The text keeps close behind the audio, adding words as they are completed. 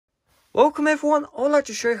Welcome everyone, I would like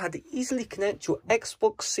to show you how to easily connect your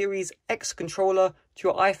Xbox Series X controller to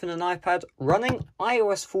your iPhone and iPad running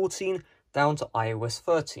iOS 14 down to iOS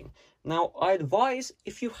 13. Now I advise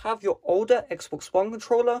if you have your older Xbox One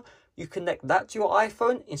controller, you connect that to your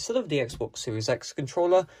iPhone instead of the Xbox Series X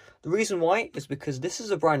controller. The reason why is because this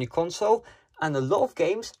is a brand new console and a lot of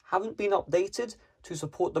games haven't been updated to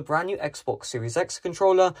support the brand new Xbox Series X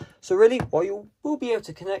controller. So really, while you will be able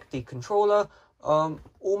to connect the controller,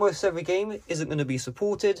 almost every game isn't going to be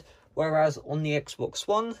supported, whereas on the Xbox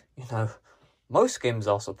One, most games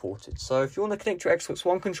are supported. So if you want to connect your Xbox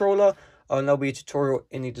One controller, there'll be a tutorial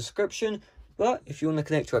in the description. But if you want to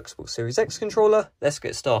connect your Xbox Series X controller, let's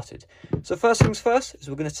get started. So first things first is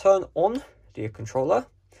we're going to turn on the controller,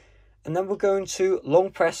 and then we're going to long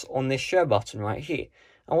press on this share button right here.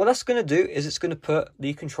 And what that's going to do is it's going to put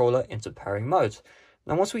the controller into pairing mode.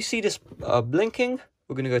 Now once we see this blinking,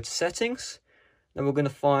 we're going to go to settings. Then we're going to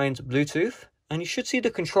find Bluetooth, and you should see the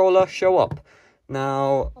controller show up.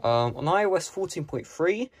 Now, on iOS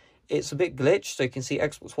 14.3, it's a bit glitched, so you can see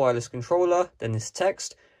Xbox Wireless Controller, then this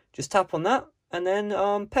text. Just tap on that, and then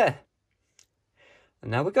pair.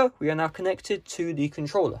 And there we go. We are now connected to the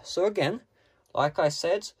controller. So again, like I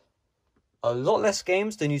said, a lot less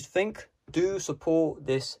games than you'd think do support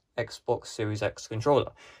this Xbox Series X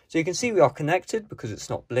controller. So you can see we are connected because it's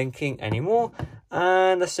not blinking anymore.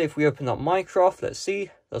 And let's say if we open up Minecraft, let's see,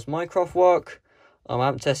 does Minecraft work? I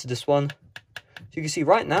haven't tested this one. So you can see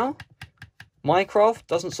right now, Minecraft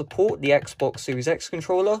doesn't support the Xbox Series X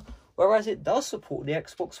controller, whereas it does support the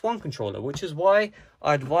Xbox One controller, which is why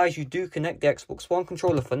I advise you do connect the Xbox One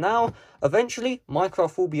controller for now. Eventually,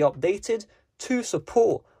 Minecraft will be updated to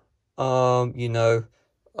support,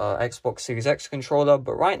 Xbox Series X controller,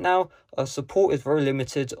 but right now support is very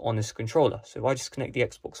limited on this controller. So if I just connect the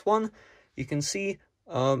Xbox One, you can see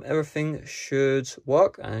everything should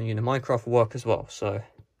work, and Minecraft will work as well. So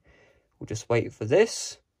we'll just wait for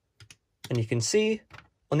this, and you can see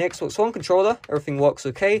on the Xbox One controller everything works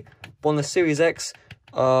okay, but on the Series X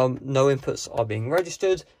no inputs are being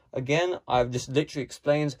registered. Again, I've just literally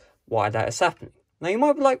explained why that is happening. Now you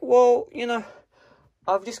might be like, well,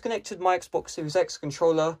 I've just connected my Xbox Series X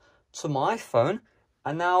controller to my iPhone,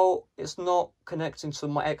 and now it's not connecting to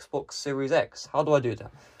my Xbox Series X. How do I do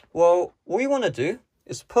that? Well, what you want to do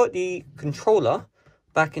is put the controller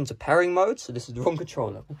back into pairing mode. So this is the wrong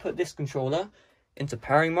controller. We'll put this controller into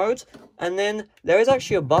pairing mode, and then there is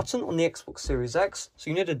actually a button on the Xbox Series X. So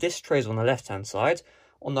you know the disc trays on the left-hand side.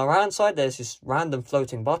 On the right-hand side, there's this random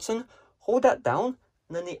floating button. Hold that down,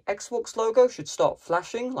 and then the Xbox logo should start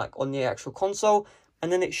flashing, like on the actual console.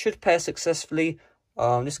 And then it should pair successfully.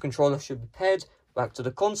 This controller should be paired back to the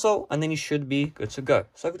console, and then you should be good to go.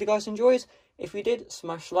 So I hope you guys enjoyed. If you did,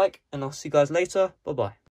 smash like, and I'll see you guys later. Bye-bye.